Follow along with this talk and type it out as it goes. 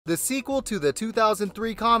The sequel to the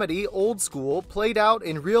 2003 comedy Old School played out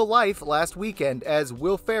in real life last weekend as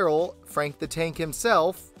Will Ferrell, Frank the Tank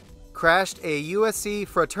himself, crashed a USC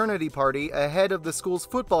fraternity party ahead of the school's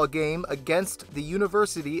football game against the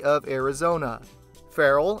University of Arizona.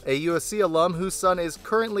 Ferrell, a USC alum whose son is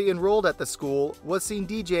currently enrolled at the school, was seen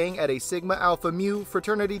DJing at a Sigma Alpha Mu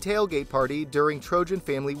fraternity tailgate party during Trojan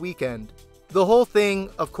Family Weekend. The whole thing,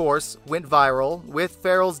 of course, went viral, with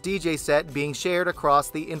Ferrell's DJ set being shared across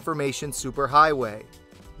the information superhighway.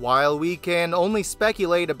 While we can only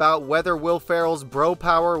speculate about whether Will Ferrell's bro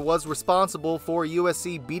power was responsible for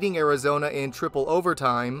USC beating Arizona in triple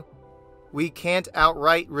overtime, we can't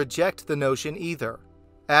outright reject the notion either.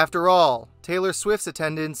 After all, Taylor Swift's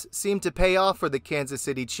attendance seemed to pay off for the Kansas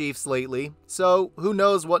City Chiefs lately, so who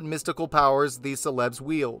knows what mystical powers these celebs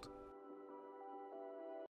wield.